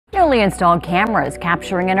newly installed cameras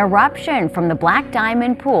capturing an eruption from the Black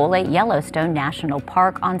Diamond Pool at Yellowstone National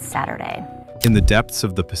Park on Saturday. In the depths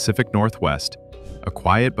of the Pacific Northwest, a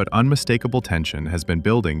quiet but unmistakable tension has been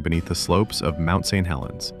building beneath the slopes of Mount St.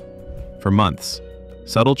 Helens. For months,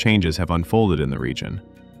 subtle changes have unfolded in the region.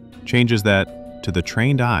 Changes that, to the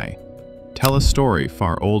trained eye, tell a story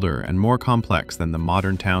far older and more complex than the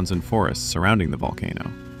modern towns and forests surrounding the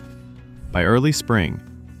volcano. By early spring,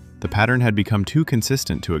 the pattern had become too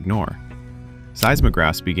consistent to ignore.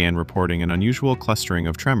 Seismographs began reporting an unusual clustering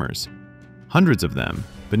of tremors, hundreds of them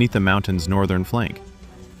beneath the mountain's northern flank.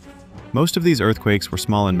 Most of these earthquakes were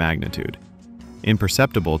small in magnitude,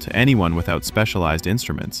 imperceptible to anyone without specialized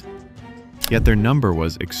instruments, yet their number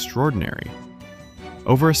was extraordinary.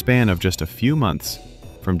 Over a span of just a few months,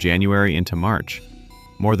 from January into March,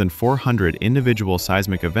 more than 400 individual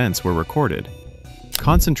seismic events were recorded,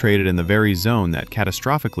 concentrated in the very zone that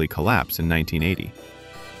catastrophically collapsed in 1980.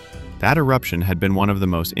 That eruption had been one of the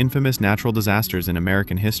most infamous natural disasters in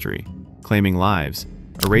American history, claiming lives,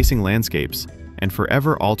 erasing landscapes, and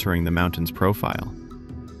forever altering the mountain's profile.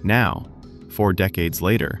 Now, 4 decades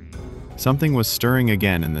later, something was stirring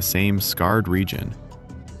again in the same scarred region.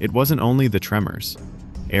 It wasn't only the tremors.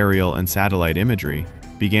 Aerial and satellite imagery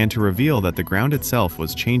began to reveal that the ground itself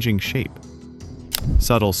was changing shape.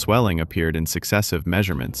 Subtle swelling appeared in successive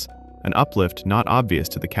measurements, an uplift not obvious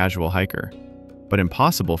to the casual hiker, but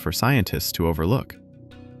impossible for scientists to overlook.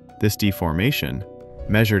 This deformation,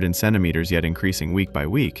 measured in centimeters yet increasing week by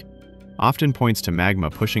week, often points to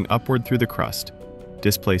magma pushing upward through the crust,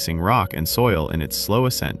 displacing rock and soil in its slow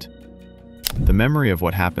ascent. The memory of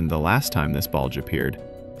what happened the last time this bulge appeared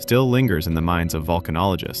still lingers in the minds of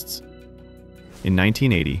volcanologists. In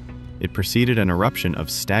 1980, it preceded an eruption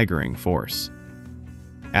of staggering force.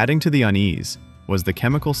 Adding to the unease was the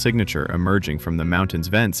chemical signature emerging from the mountain's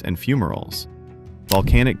vents and fumaroles.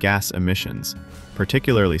 Volcanic gas emissions,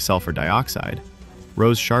 particularly sulfur dioxide,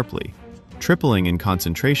 rose sharply, tripling in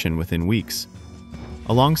concentration within weeks.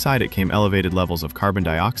 Alongside it came elevated levels of carbon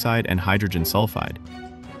dioxide and hydrogen sulfide,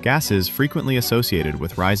 gases frequently associated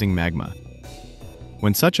with rising magma.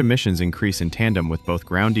 When such emissions increase in tandem with both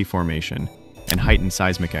ground deformation and heightened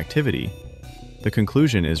seismic activity, the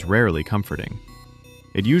conclusion is rarely comforting.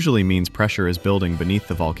 It usually means pressure is building beneath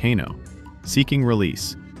the volcano, seeking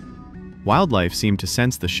release. Wildlife seemed to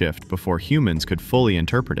sense the shift before humans could fully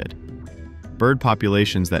interpret it. Bird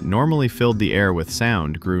populations that normally filled the air with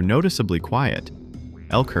sound grew noticeably quiet.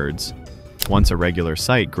 Elk herds, once a regular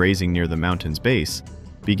sight grazing near the mountain's base,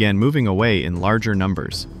 began moving away in larger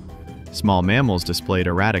numbers. Small mammals displayed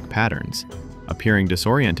erratic patterns, appearing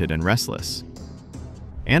disoriented and restless.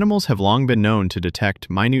 Animals have long been known to detect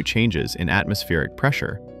minute changes in atmospheric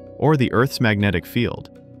pressure or the Earth's magnetic field,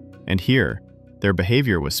 and here, their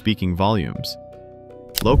behavior was speaking volumes.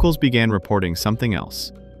 Locals began reporting something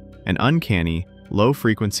else, an uncanny,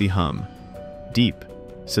 low-frequency hum, deep,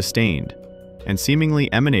 sustained, and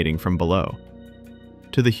seemingly emanating from below.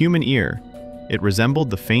 To the human ear, it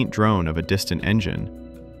resembled the faint drone of a distant engine,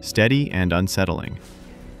 steady and unsettling.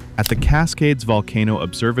 At the Cascades Volcano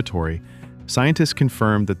Observatory, scientists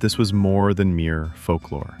confirmed that this was more than mere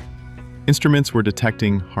folklore. Instruments were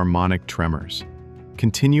detecting harmonic tremors,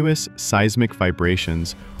 continuous seismic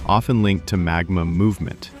vibrations often linked to magma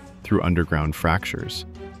movement through underground fractures.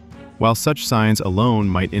 While such signs alone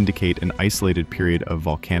might indicate an isolated period of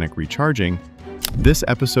volcanic recharging, this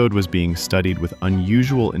episode was being studied with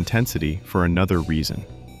unusual intensity for another reason: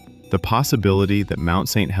 the possibility that Mount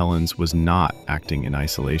St. Helens was not acting in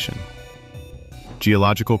isolation.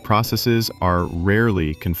 Geological processes are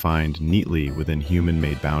rarely confined neatly within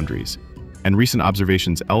human-made boundaries, and recent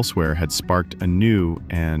observations elsewhere had sparked a new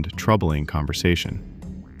and troubling conversation.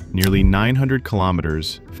 Nearly 900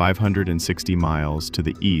 kilometers, 560 miles to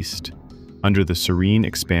the east, under the serene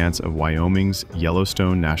expanse of Wyoming's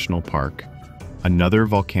Yellowstone National Park, another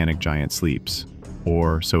volcanic giant sleeps,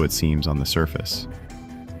 or so it seems on the surface.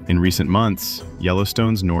 In recent months,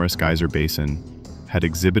 Yellowstone's Norris Geyser Basin had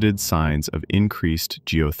exhibited signs of increased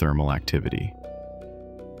geothermal activity.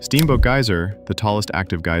 Steamboat Geyser, the tallest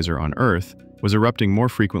active geyser on Earth, was erupting more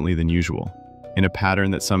frequently than usual, in a pattern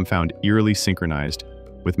that some found eerily synchronized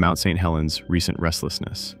with Mount St. Helens' recent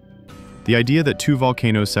restlessness. The idea that two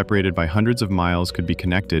volcanoes separated by hundreds of miles could be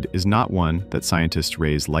connected is not one that scientists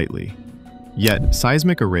raise lightly. Yet,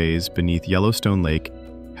 seismic arrays beneath Yellowstone Lake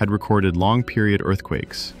had recorded long-period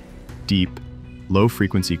earthquakes, deep,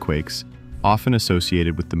 low-frequency quakes, often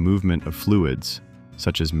associated with the movement of fluids,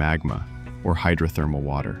 such as magma or hydrothermal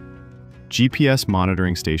water. GPS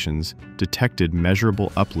monitoring stations detected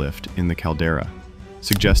measurable uplift in the caldera,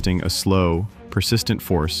 suggesting a slow, persistent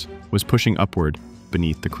force was pushing upward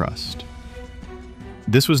beneath the crust.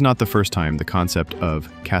 This was not the first time the concept of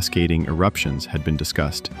cascading eruptions had been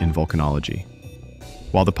discussed in volcanology.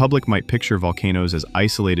 While the public might picture volcanoes as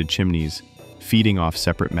isolated chimneys feeding off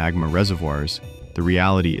separate magma reservoirs, the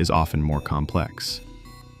reality is often more complex.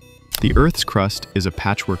 The Earth's crust is a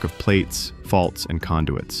patchwork of plates, faults, and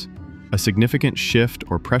conduits. A significant shift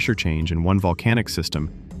or pressure change in one volcanic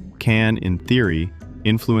system can, in theory,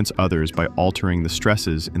 influence others by altering the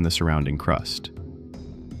stresses in the surrounding crust.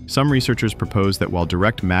 Some researchers propose that while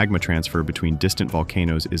direct magma transfer between distant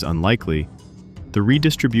volcanoes is unlikely, the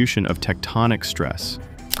redistribution of tectonic stress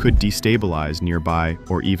could destabilize nearby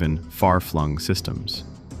or even far-flung systems.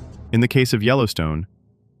 In the case of Yellowstone,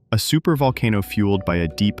 a supervolcano fueled by a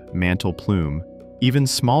deep mantle plume, even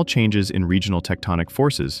small changes in regional tectonic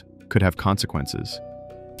forces could have consequences.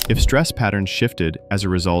 If stress patterns shifted as a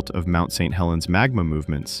result of Mount St. Helens magma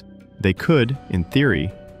movements, they could, in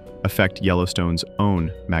theory, affect Yellowstone's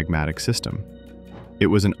own magmatic system. It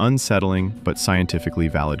was an unsettling but scientifically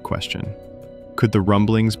valid question. Could the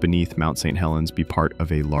rumblings beneath Mount St. Helens be part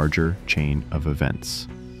of a larger chain of events?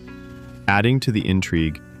 Adding to the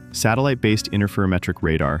intrigue, satellite-based interferometric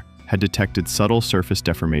radar had detected subtle surface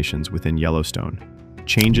deformations within Yellowstone,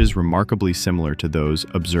 changes remarkably similar to those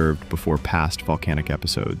observed before past volcanic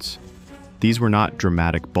episodes. These were not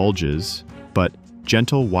dramatic bulges, but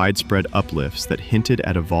gentle, widespread uplifts that hinted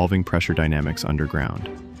at evolving pressure dynamics underground.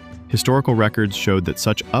 Historical records showed that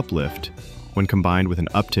such uplift, when combined with an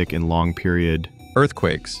uptick in long-period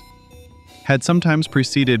earthquakes, had sometimes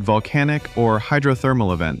preceded volcanic or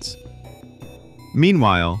hydrothermal events.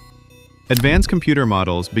 Meanwhile, advanced computer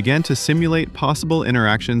models began to simulate possible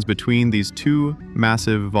interactions between these two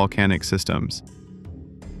massive volcanic systems.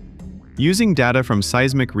 Using data from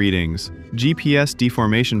seismic readings, GPS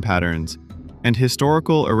deformation patterns, and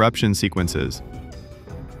historical eruption sequences,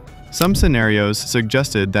 some scenarios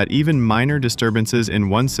suggested that even minor disturbances in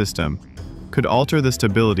one system could alter the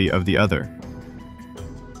stability of the other.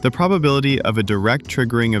 The probability of a direct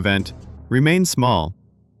triggering event remained small,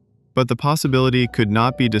 but the possibility could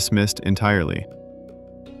not be dismissed entirely.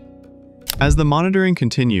 As the monitoring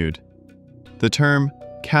continued, the term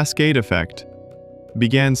cascade effect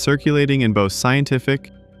began circulating in both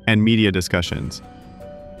scientific and media discussions.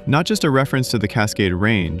 Not just a reference to the Cascade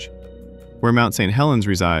Range, where Mount St. Helens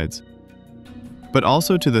resides, but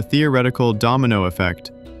also to the theoretical domino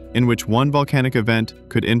effect in which one volcanic event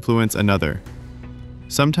could influence another,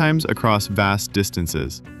 sometimes across vast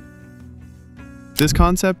distances. This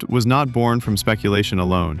concept was not born from speculation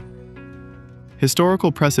alone.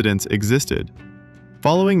 Historical precedents existed.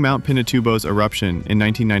 Following Mount Pinatubo's eruption in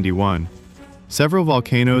 1991, several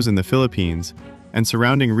volcanoes in the Philippines and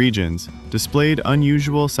surrounding regions displayed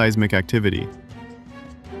unusual seismic activity.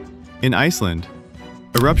 In Iceland,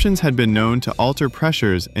 eruptions had been known to alter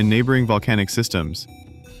pressures in neighboring volcanic systems,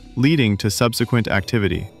 leading to subsequent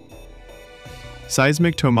activity.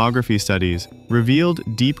 Seismic tomography studies revealed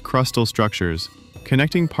deep crustal structures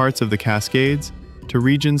connecting parts of the Cascades to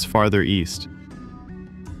regions farther east.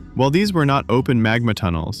 While these were not open magma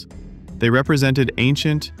tunnels, they represented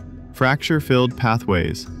ancient, fracture-filled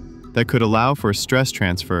pathways that could allow for stress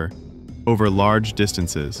transfer over large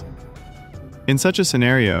distances. In such a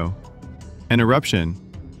scenario, an eruption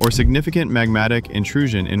or significant magmatic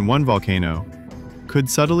intrusion in one volcano could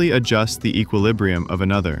subtly adjust the equilibrium of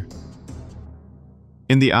another.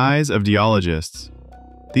 In the eyes of geologists,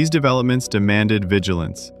 these developments demanded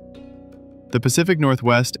vigilance. The Pacific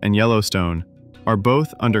Northwest and Yellowstone are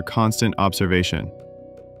both under constant observation,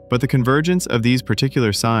 but the convergence of these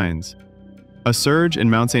particular signs, a surge in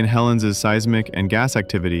Mount St. Helens' seismic and gas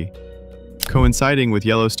activity, coinciding with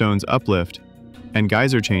Yellowstone's uplift and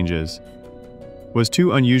geyser changes, was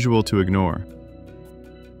too unusual to ignore.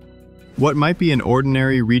 What might be an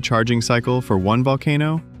ordinary recharging cycle for one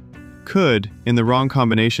volcano could, in the wrong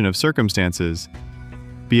combination of circumstances,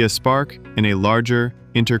 be a spark in a larger,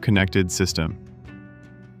 interconnected system.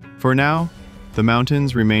 For now, the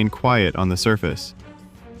mountains remain quiet on the surface.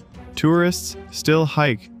 Tourists still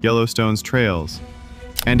hike Yellowstone's trails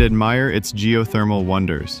and admire its geothermal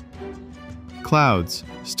wonders. Clouds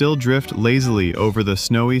still drift lazily over the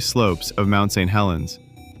snowy slopes of Mount St. Helens.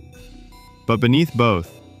 But beneath both,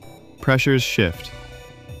 pressures shift,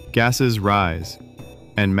 gases rise,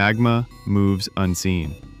 and magma moves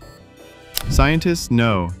unseen. Scientists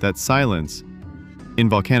know that silence, in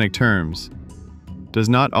volcanic terms, does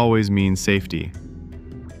not always mean safety.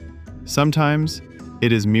 Sometimes,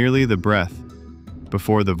 it is merely the breath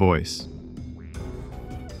before the voice.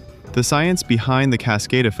 The science behind the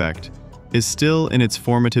cascade effect is still in its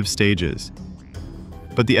formative stages,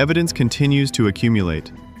 but the evidence continues to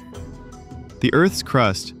accumulate. The Earth's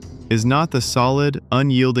crust is not the solid,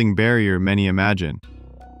 unyielding barrier many imagine.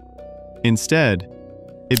 Instead,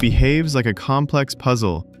 it behaves like a complex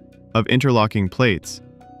puzzle of interlocking plates,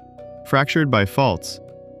 fractured by faults,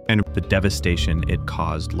 and the devastation it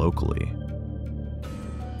caused locally.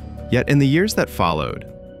 Yet in the years that followed,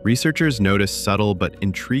 researchers noticed subtle but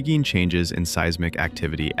intriguing changes in seismic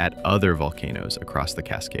activity at other volcanoes across the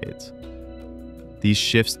Cascades. These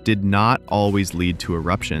shifts did not always lead to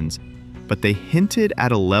eruptions, but they hinted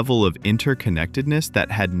at a level of interconnectedness that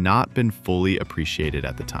had not been fully appreciated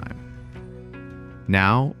at the time.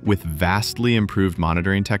 Now, with vastly improved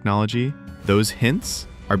monitoring technology, those hints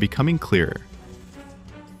are becoming clearer.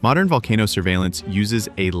 Modern volcano surveillance uses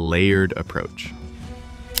a layered approach.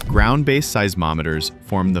 Ground-based seismometers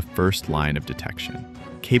form the first line of detection,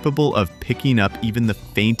 capable of picking up even the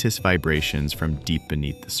faintest vibrations from deep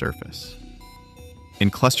beneath the surface. In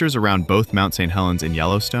clusters around both Mount St. Helens and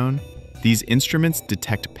Yellowstone, these instruments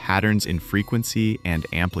detect patterns in frequency and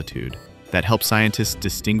amplitude that help scientists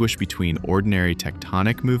distinguish between ordinary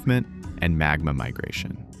tectonic movement and magma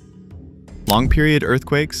migration. Long-period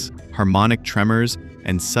earthquakes, harmonic tremors,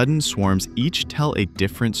 and sudden swarms each tell a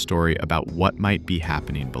different story about what might be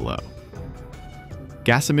happening below.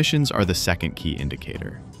 Gas emissions are the second key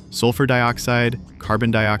indicator. Sulfur dioxide,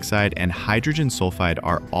 carbon dioxide, and hydrogen sulfide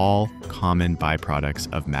are all common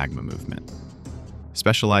byproducts of magma movement.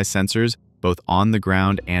 Specialized sensors, both on the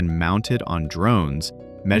ground and mounted on drones,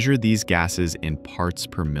 measure these gases in parts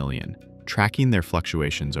per million, tracking their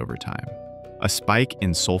fluctuations over time. A spike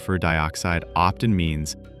in sulfur dioxide often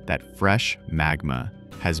means that fresh magma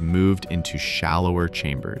has moved into shallower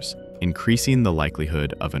chambers, increasing the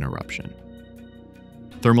likelihood of an eruption.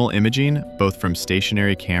 Thermal imaging, both from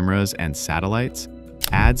stationary cameras and satellites,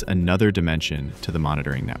 adds another dimension to the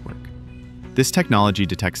monitoring network. This technology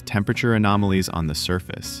detects temperature anomalies on the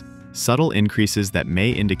surface, subtle increases that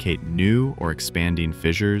may indicate new or expanding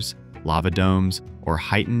fissures, lava domes, or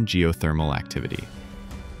heightened geothermal activity.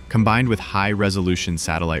 Combined with high-resolution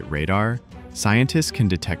satellite radar, scientists can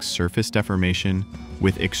detect surface deformation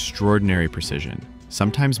with extraordinary precision,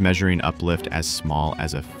 sometimes measuring uplift as small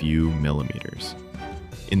as a few millimeters.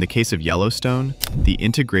 In the case of Yellowstone, the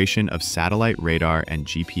integration of satellite radar and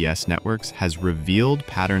GPS networks has revealed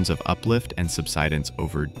patterns of uplift and subsidence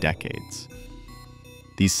over decades.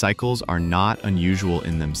 These cycles are not unusual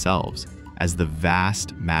in themselves, as the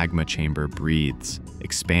vast magma chamber breathes,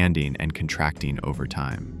 expanding and contracting over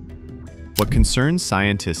time. What concerns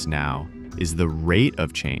scientists now is the rate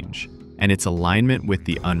of change and its alignment with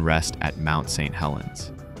the unrest at Mount St.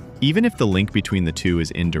 Helens. Even if the link between the two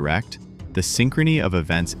is indirect, the synchrony of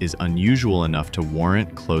events is unusual enough to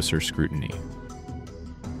warrant closer scrutiny.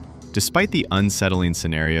 Despite the unsettling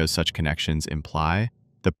scenarios such connections imply,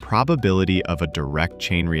 the probability of a direct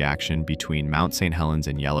chain reaction between Mount St. Helens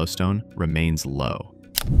and Yellowstone remains low.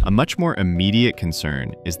 A much more immediate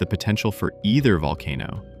concern is the potential for either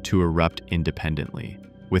volcano to erupt independently,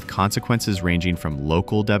 with consequences ranging from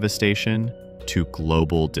local devastation to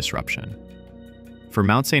global disruption. For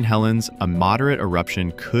Mount St. Helens, a moderate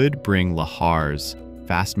eruption could bring lahars,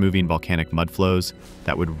 fast-moving volcanic mudflows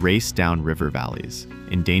that would race down river valleys,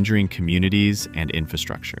 endangering communities and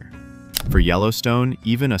infrastructure. For Yellowstone,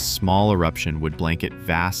 even a small eruption would blanket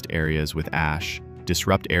vast areas with ash,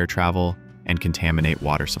 disrupt air travel, and contaminate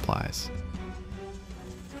water supplies.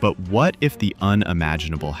 But what if the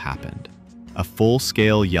unimaginable happened? A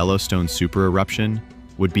full-scale Yellowstone supereruption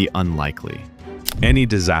would be unlikely. Any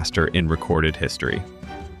disaster in recorded history.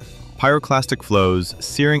 Pyroclastic flows,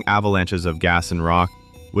 searing avalanches of gas and rock,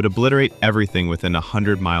 would obliterate everything within a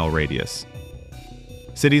 100-mile radius.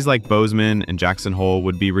 Cities like Bozeman and Jackson Hole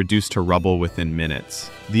would be reduced to rubble within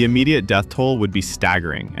minutes. The immediate death toll would be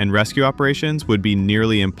staggering, and rescue operations would be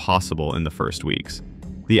nearly impossible in the first weeks.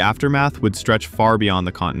 The aftermath would stretch far beyond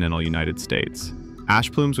the continental United States.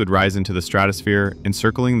 Ash plumes would rise into the stratosphere,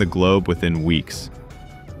 encircling the globe within weeks.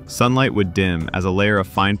 Sunlight would dim as a layer of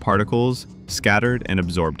fine particles scattered and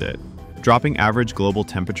absorbed it, dropping average global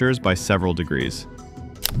temperatures by several degrees.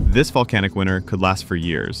 This volcanic winter could last for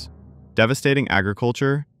years, devastating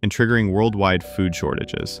agriculture and triggering worldwide food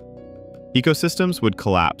shortages. Ecosystems would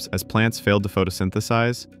collapse as plants failed to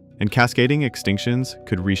photosynthesize, and cascading extinctions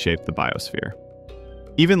could reshape the biosphere.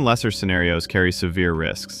 Even lesser scenarios carry severe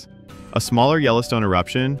risks. A smaller Yellowstone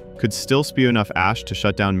eruption could still spew enough ash to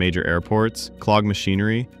shut down major airports, clog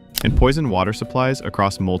machinery, and poison water supplies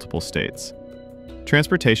across multiple states.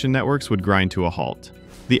 Transportation networks would grind to a halt.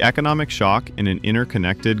 The economic shock in an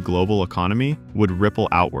interconnected global economy would ripple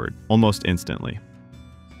outward almost instantly.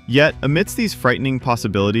 Yet, amidst these frightening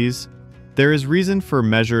possibilities, there is reason for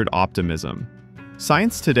measured optimism.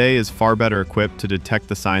 Science today is far better equipped to detect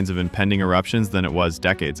the signs of impending eruptions than it was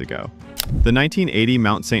decades ago. The 1980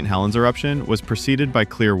 Mount St. Helens eruption was preceded by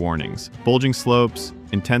clear warnings, bulging slopes,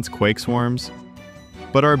 intense quake swarms,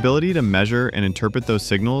 but our ability to measure and interpret those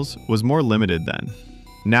signals was more limited then.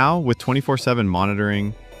 Now, with 24/7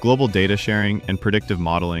 monitoring, global data sharing, and predictive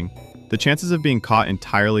modeling, the chances of being caught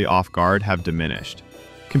entirely off guard have diminished.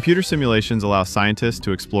 Computer simulations allow scientists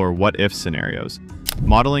to explore what-if scenarios,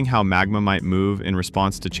 modeling how magma might move in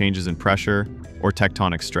response to changes in pressure or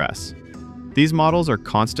tectonic stress. These models are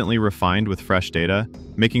constantly refined with fresh data,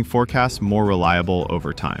 making forecasts more reliable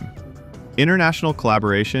over time. International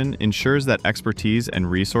collaboration ensures that expertise and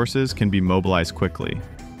resources can be mobilized quickly,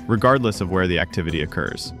 regardless of where the activity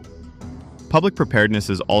occurs. Public preparedness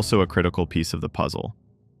is also a critical piece of the puzzle.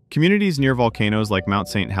 Communities near volcanoes like Mount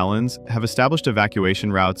St. Helens have established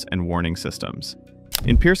evacuation routes and warning systems.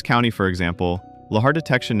 In Pierce County, for example, lahar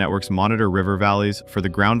detection networks monitor river valleys for the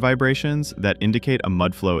ground vibrations that indicate a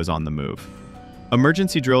mudflow is on the move.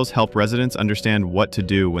 Emergency drills help residents understand what to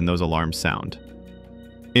do when those alarms sound.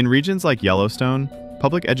 In regions like Yellowstone,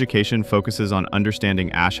 public education focuses on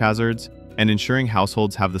understanding ash hazards and ensuring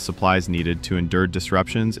households have the supplies needed to endure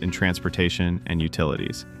disruptions in transportation and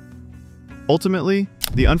utilities. Ultimately,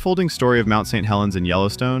 the unfolding story of Mount St. Helens and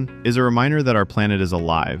Yellowstone is a reminder that our planet is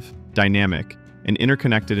alive, dynamic, and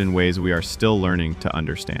interconnected in ways we are still learning to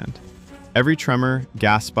understand. Every tremor,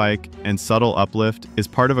 gas spike, and subtle uplift is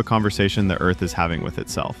part of a conversation the Earth is having with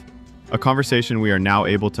itself. A conversation we are now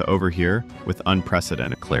able to overhear with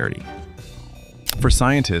unprecedented clarity. For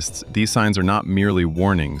scientists, these signs are not merely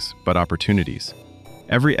warnings, but opportunities.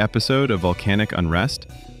 Every episode of volcanic unrest,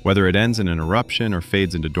 whether it ends in an eruption or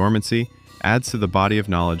fades into dormancy, adds to the body of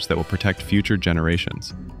knowledge that will protect future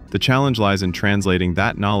generations. The challenge lies in translating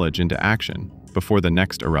that knowledge into action before the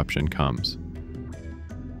next eruption comes.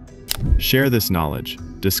 Share this knowledge,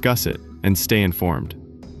 discuss it, and stay informed.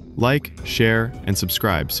 Like, share, and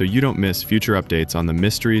subscribe so you don't miss future updates on the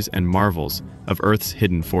mysteries and marvels of Earth's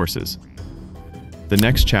hidden forces. The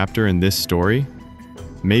next chapter in this story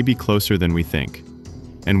may be closer than we think,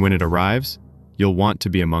 and when it arrives, you'll want to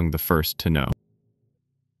be among the first to know.